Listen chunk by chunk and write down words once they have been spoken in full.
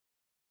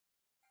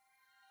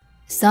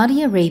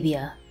Saudi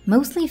Arabia,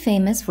 mostly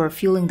famous for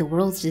fueling the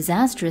world's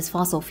disastrous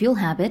fossil fuel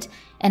habit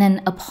and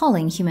an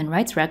appalling human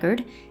rights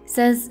record,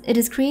 says it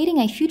is creating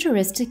a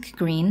futuristic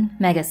green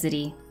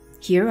megacity.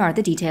 Here are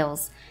the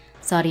details.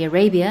 Saudi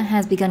Arabia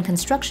has begun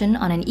construction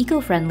on an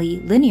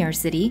eco-friendly, linear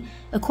city,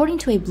 according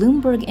to a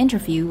Bloomberg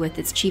interview with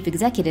its chief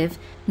executive,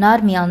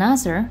 Nadhmi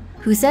Al-Nasr,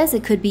 who says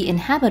it could be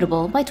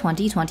inhabitable by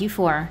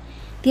 2024.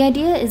 The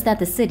idea is that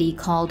the city,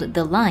 called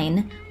The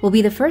Line, will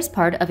be the first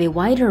part of a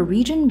wider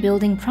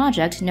region-building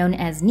project known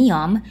as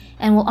Neom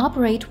and will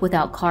operate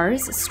without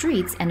cars,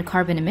 streets, and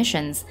carbon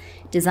emissions.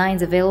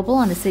 Designs available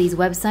on the city's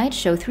website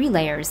show 3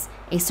 layers,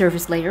 a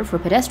surface layer for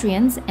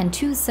pedestrians and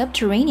 2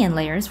 subterranean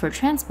layers for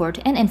transport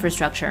and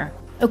infrastructure.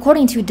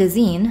 According to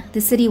Dezeen, the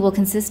city will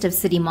consist of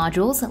city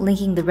modules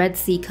linking the Red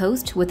Sea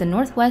coast with the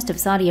northwest of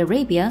Saudi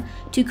Arabia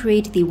to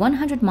create the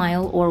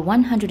 100-mile or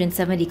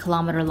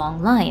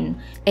 170-kilometer-long line.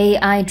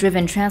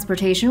 AI-driven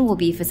transportation will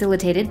be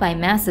facilitated by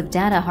massive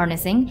data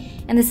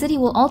harnessing, and the city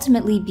will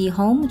ultimately be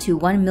home to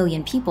 1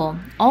 million people,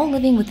 all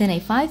living within a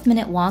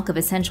 5-minute walk of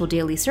essential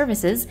daily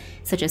services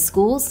such as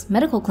schools,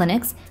 medical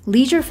clinics,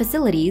 leisure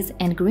facilities,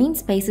 and green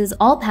spaces,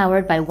 all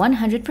powered by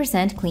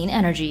 100% clean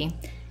energy.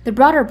 The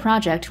broader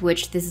project,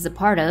 which this is a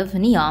part of,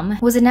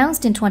 Neom, was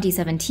announced in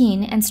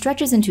 2017 and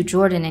stretches into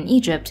Jordan and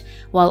Egypt,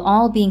 while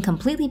all being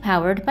completely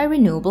powered by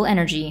renewable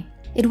energy.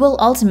 It will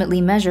ultimately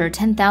measure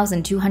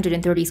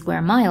 10,230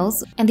 square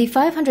miles, and the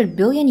 $500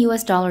 billion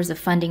of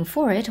funding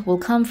for it will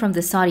come from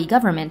the Saudi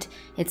government,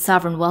 its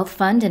sovereign wealth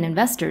fund, and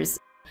investors.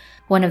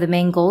 One of the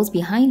main goals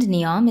behind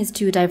Neom is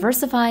to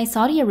diversify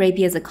Saudi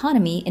Arabia's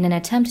economy in an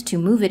attempt to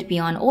move it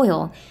beyond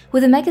oil,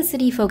 with the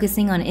megacity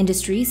focusing on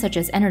industries such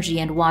as energy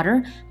and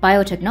water,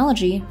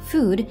 biotechnology,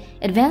 food,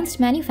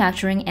 advanced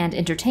manufacturing, and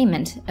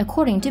entertainment,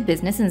 according to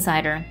Business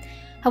Insider.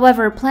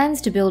 However,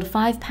 plans to build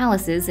 5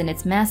 palaces in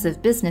its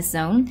massive business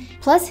zone,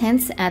 plus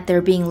hints at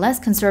there being less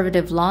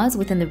conservative laws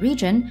within the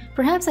region,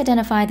 perhaps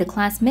identify the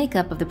class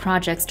makeup of the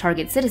project's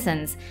target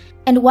citizens.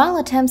 And while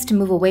attempts to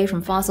move away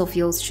from fossil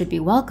fuels should be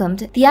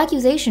welcomed, the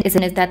accusation is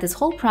that this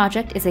whole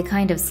project is a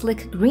kind of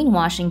slick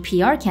greenwashing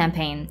PR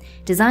campaign,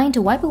 designed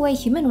to wipe away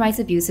human rights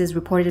abuses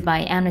reported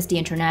by Amnesty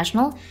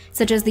International,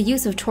 such as the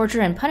use of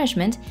torture and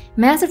punishment,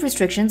 massive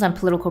restrictions on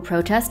political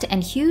protest,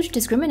 and huge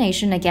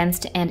discrimination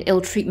against and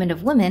ill treatment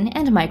of women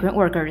and migrant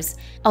workers.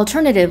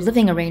 Alternative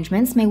living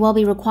arrangements may well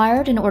be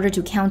required in order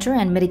to counter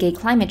and mitigate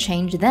climate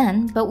change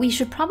then, but we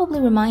should probably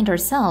remind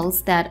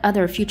ourselves that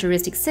other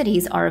futuristic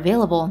cities are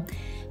available.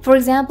 For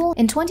example,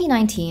 in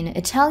 2019,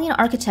 Italian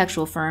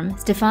architectural firm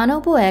Stefano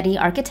Boeri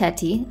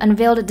Architetti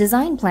unveiled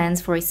design plans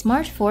for a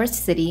smart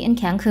forest city in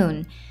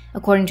Cancun.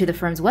 According to the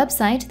firm's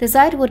website, the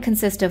site would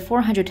consist of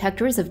 400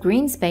 hectares of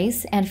green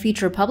space and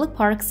feature public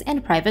parks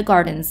and private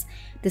gardens.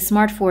 The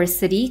smart forest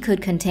city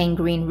could contain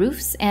green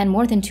roofs and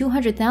more than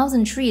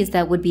 200,000 trees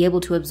that would be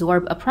able to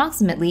absorb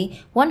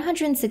approximately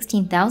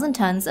 116,000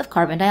 tons of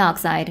carbon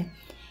dioxide.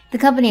 The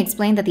company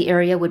explained that the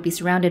area would be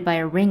surrounded by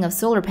a ring of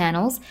solar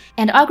panels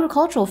and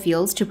agricultural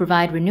fields to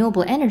provide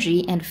renewable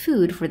energy and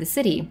food for the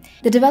city.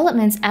 The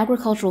development's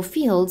agricultural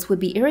fields would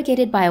be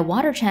irrigated by a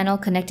water channel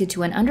connected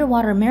to an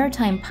underwater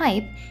maritime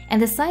pipe,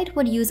 and the site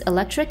would use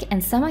electric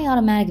and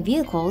semi-automatic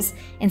vehicles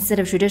instead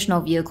of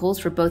traditional vehicles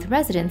for both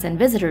residents and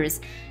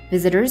visitors.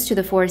 Visitors to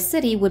the forest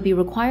city would be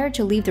required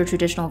to leave their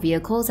traditional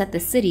vehicles at the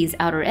city's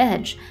outer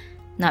edge.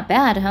 Not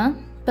bad, huh?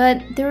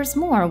 But there's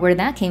more where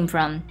that came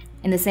from.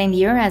 In the same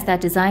year as that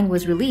design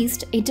was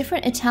released, a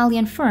different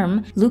Italian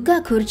firm,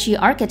 Luca Curci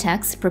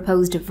Architects,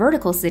 proposed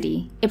Vertical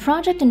City, a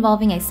project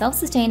involving a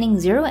self-sustaining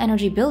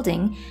zero-energy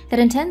building that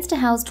intends to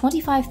house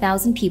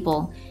 25,000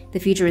 people. The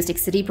futuristic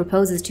city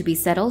proposes to be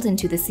settled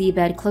into the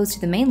seabed close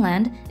to the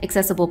mainland,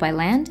 accessible by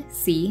land,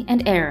 sea,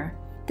 and air.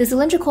 The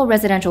cylindrical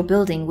residential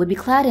building would be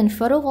clad in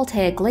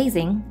photovoltaic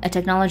glazing, a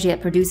technology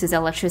that produces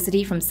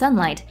electricity from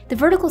sunlight. The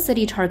vertical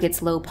city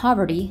targets low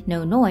poverty,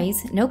 no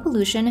noise, no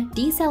pollution,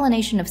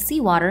 desalination of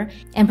seawater,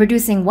 and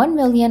producing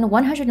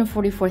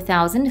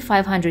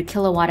 1,144,500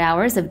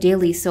 kilowatt-hours of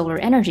daily solar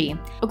energy.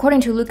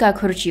 According to Luca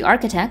Curci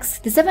Architects,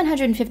 the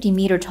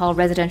 750-meter-tall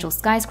residential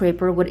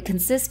skyscraper would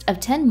consist of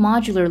 10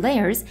 modular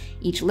layers,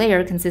 each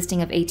layer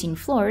consisting of 18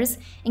 floors,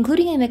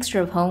 including a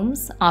mixture of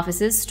homes,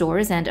 offices,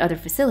 stores, and other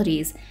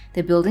facilities.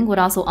 The building would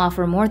also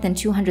offer more than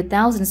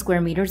 200,000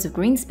 square meters of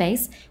green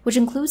space, which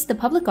includes the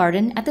public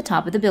garden at the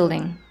top of the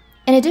building.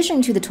 In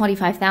addition to the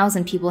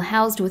 25,000 people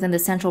housed within the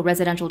central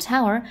residential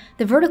tower,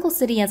 the vertical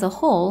city as a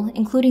whole,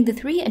 including the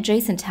 3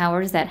 adjacent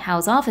towers that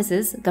house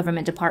offices,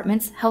 government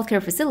departments,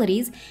 healthcare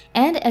facilities,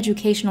 and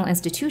educational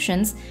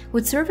institutions,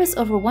 would service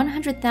over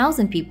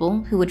 100,000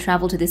 people who would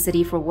travel to the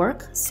city for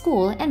work,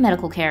 school, and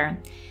medical care.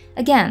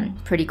 Again,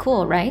 pretty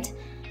cool, right?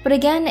 But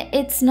again,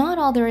 it's not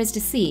all there is to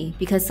see,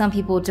 because some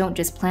people don't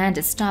just plan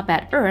to stop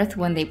at Earth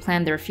when they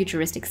plan their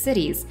futuristic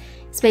cities.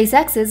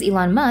 SpaceX's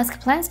Elon Musk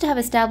plans to have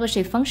established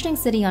a functioning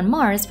city on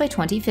Mars by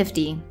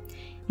 2050.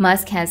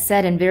 Musk has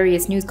said in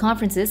various news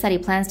conferences that he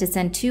plans to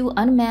send 2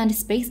 unmanned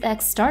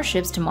SpaceX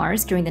Starships to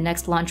Mars during the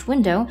next launch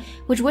window,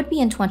 which would be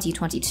in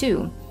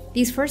 2022.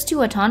 These first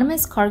two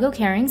autonomous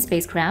cargo-carrying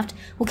spacecraft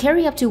will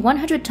carry up to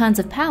 100 tons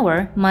of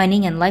power,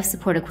 mining, and life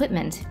support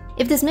equipment.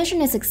 If this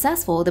mission is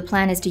successful, the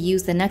plan is to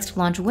use the next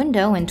launch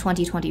window in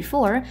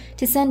 2024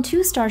 to send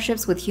 2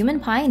 starships with human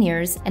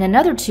pioneers and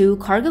another 2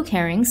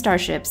 cargo-carrying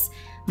starships.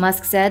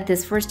 Musk said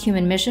this first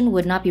human mission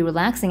would not be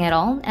relaxing at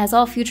all, as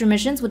all future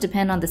missions would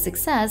depend on the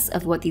success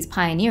of what these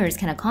pioneers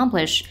can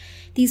accomplish.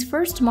 These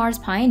first Mars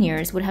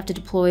pioneers would have to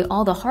deploy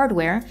all the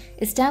hardware,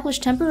 establish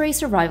temporary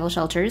survival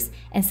shelters,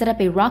 and set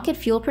up a rocket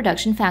fuel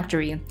production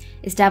factory.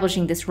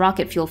 Establishing this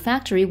rocket fuel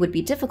factory would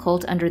be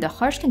difficult under the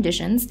harsh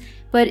conditions,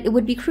 but it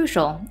would be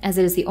crucial, as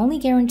it is the only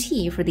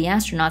guarantee for the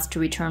astronauts to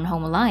return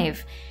home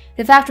alive.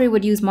 The factory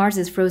would use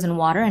Mars's frozen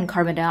water and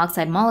carbon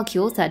dioxide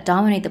molecules that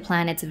dominate the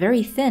planet's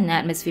very thin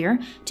atmosphere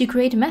to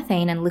create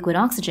methane and liquid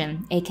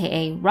oxygen,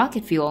 aka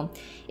rocket fuel.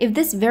 If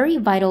this very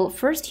vital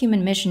first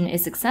human mission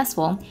is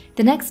successful,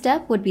 the next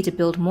step would be to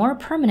build more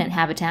permanent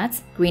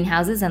habitats,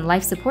 greenhouses, and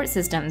life support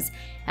systems.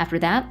 After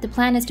that, the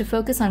plan is to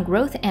focus on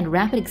growth and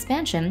rapid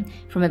expansion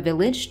from a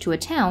village to a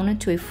town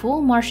to a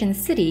full Martian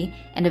city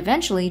and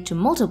eventually to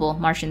multiple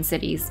Martian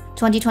cities.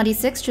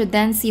 2026 should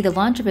then see the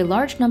launch of a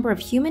large number of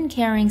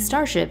human-carrying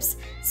starships.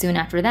 Soon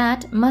after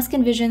that, Musk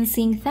envisions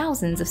seeing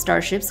thousands of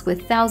starships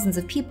with thousands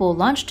of people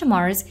launched to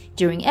Mars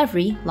during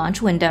every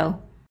launch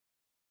window.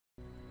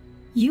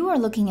 You are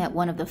looking at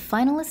one of the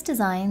finalist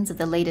designs of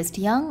the latest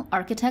Young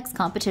Architects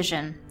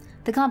competition.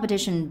 The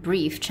competition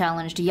brief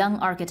challenged young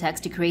architects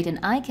to create an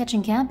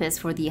eye-catching campus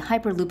for the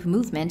Hyperloop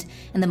movement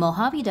in the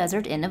Mojave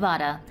Desert in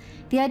Nevada.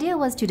 The idea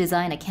was to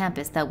design a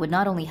campus that would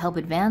not only help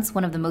advance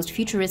one of the most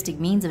futuristic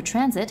means of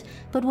transit,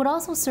 but would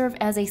also serve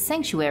as a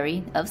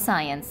sanctuary of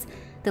science.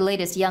 The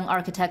latest Young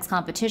Architects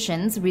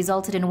competitions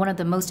resulted in one of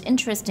the most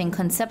interesting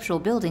conceptual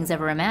buildings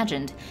ever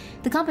imagined.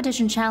 The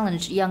competition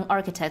challenged young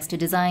architects to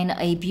design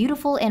a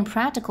beautiful and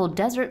practical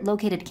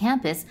desert-located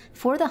campus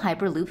for the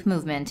Hyperloop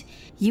movement.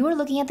 You are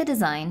looking at the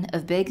design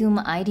of Begum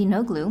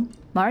Aydinoglu,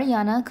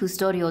 Mariana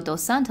Custodio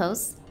dos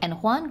Santos, and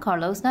Juan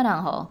Carlos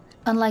Naranjo.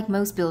 Unlike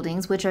most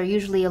buildings, which are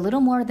usually a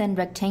little more than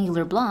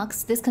rectangular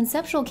blocks, this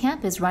conceptual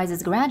campus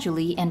rises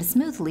gradually and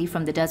smoothly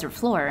from the desert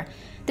floor.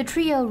 The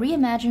trio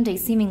reimagined a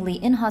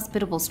seemingly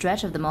inhospitable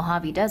stretch of the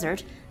Mojave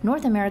Desert,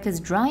 North America's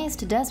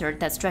driest desert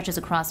that stretches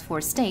across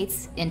 4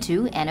 states,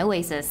 into an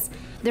oasis.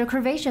 Their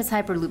curvaceous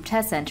Hyperloop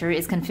test center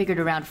is configured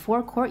around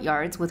 4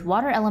 courtyards with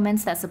water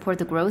elements that support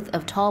the growth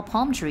of tall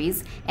palm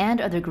trees and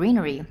other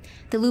greenery.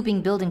 The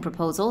looping building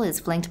proposal is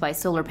flanked by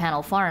solar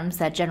panel farms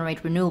that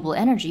generate renewable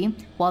energy,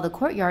 while the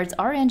courtyards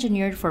are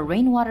engineered for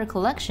rainwater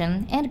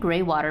collection and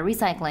gray water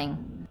recycling.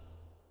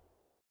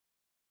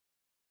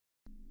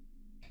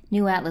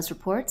 New Atlas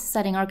reports,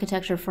 citing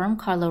architecture firm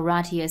Carlo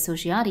Ratti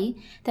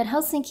Associati, that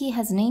Helsinki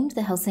has named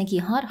the Helsinki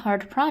Hot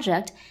Heart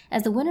project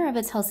as the winner of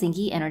its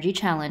Helsinki Energy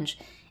Challenge.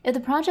 If the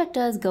project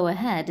does go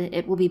ahead,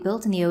 it will be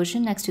built in the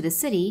ocean next to the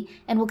city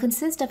and will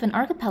consist of an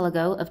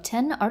archipelago of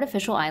 10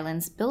 artificial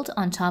islands built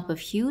on top of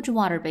huge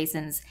water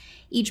basins.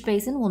 Each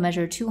basin will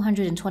measure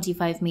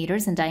 225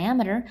 meters in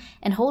diameter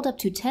and hold up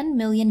to 10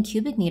 million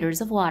cubic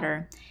meters of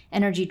water.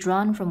 Energy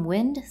drawn from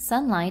wind,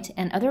 sunlight,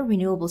 and other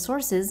renewable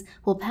sources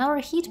will power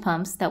heat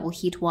pumps that will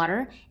heat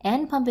water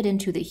and pump it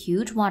into the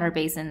huge water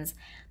basins.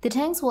 The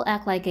tanks will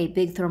act like a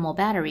big thermal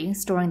battery,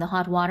 storing the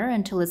hot water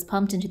until it's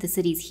pumped into the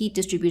city's heat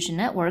distribution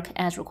network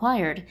as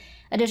required.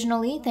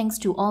 Additionally, thanks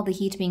to all the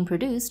heat being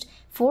produced,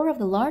 4 of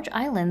the large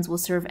islands will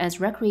serve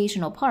as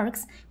recreational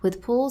parks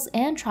with pools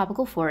and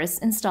tropical forests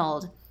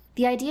installed.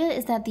 The idea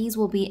is that these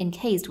will be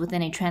encased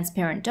within a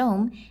transparent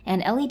dome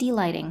and LED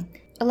lighting,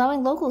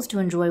 allowing locals to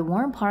enjoy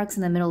warm parks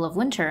in the middle of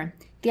winter.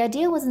 The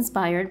idea was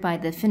inspired by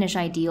the Finnish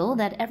ideal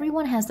that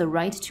everyone has the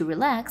right to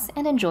relax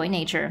and enjoy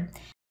nature.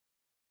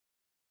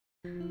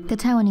 The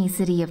Taiwanese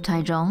city of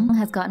Taichung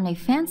has gotten a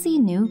fancy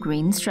new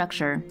green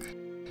structure.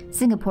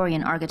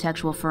 Singaporean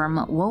architectural firm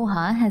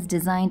Woha has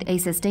designed a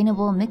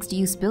sustainable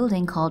mixed-use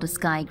building called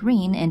Sky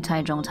Green in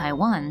Taichung,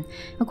 Taiwan.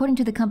 According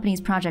to the company's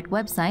project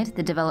website,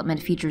 the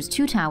development features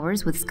 2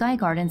 towers with sky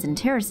gardens and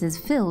terraces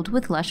filled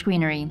with lush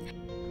greenery.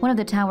 One of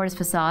the tower's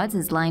facades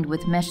is lined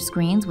with mesh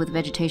screens with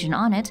vegetation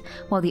on it,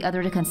 while the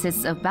other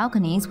consists of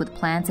balconies with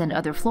plants and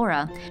other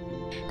flora.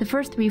 The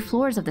first 3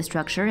 floors of the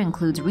structure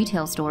includes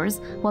retail stores,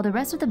 while the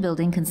rest of the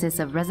building consists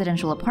of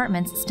residential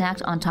apartments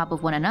stacked on top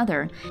of one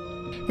another.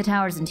 The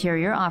tower's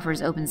interior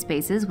offers open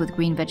spaces with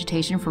green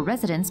vegetation for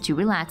residents to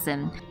relax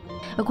in.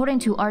 According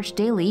to Arch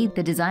Daily,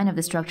 the design of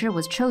the structure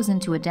was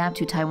chosen to adapt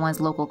to Taiwan's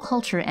local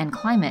culture and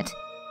climate.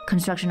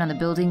 Construction on the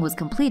building was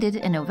completed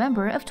in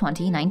November of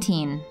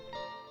 2019.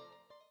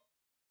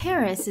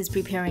 Paris is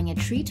preparing a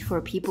treat for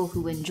people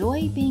who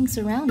enjoy being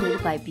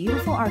surrounded by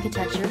beautiful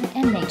architecture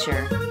and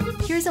nature.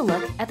 Here's a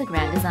look at the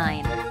grand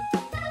design.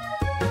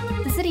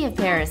 The city of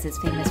Paris is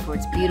famous for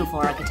its beautiful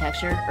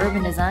architecture,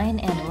 urban design,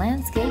 and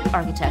landscape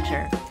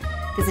architecture.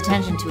 This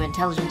attention to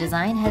intelligent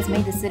design has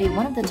made the city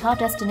one of the top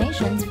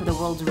destinations for the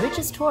world's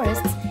richest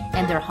tourists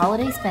and their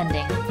holiday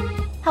spending.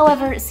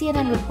 However,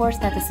 CNN reports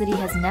that the city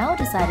has now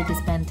decided to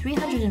spend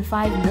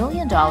 $305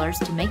 million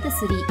to make the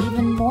city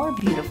even more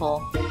beautiful.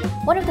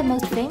 One of the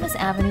most famous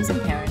avenues in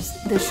Paris,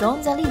 the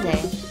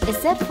Champs-Élysées, is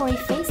set for a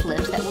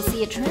facelift that will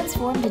see it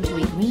transformed into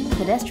a green,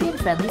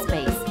 pedestrian-friendly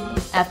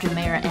space, after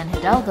Mayor Anne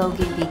Hidalgo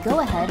gave the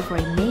go-ahead for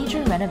a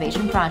major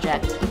renovation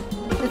project.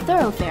 The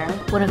thoroughfare,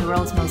 one of the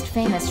world's most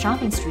famous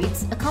shopping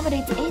streets,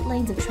 accommodates 8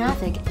 lanes of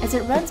traffic as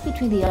it runs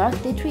between the Arc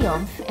de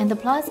Triomphe and the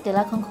Place de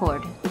la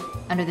Concorde.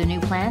 Under the new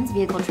plans,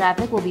 vehicle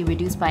traffic will be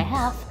reduced by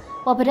half,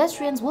 while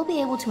pedestrians will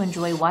be able to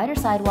enjoy wider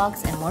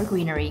sidewalks and more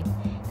greenery.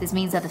 This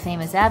means that the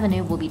famous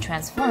avenue will be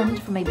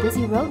transformed from a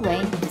busy roadway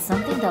into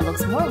something that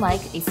looks more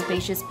like a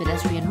spacious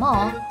pedestrian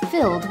mall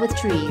filled with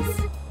trees.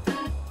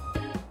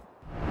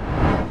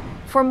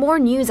 For more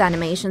news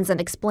animations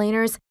and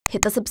explainers,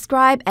 hit the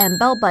subscribe and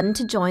bell button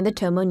to join the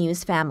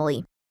TomoNews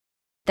family.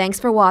 Thanks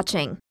for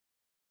watching.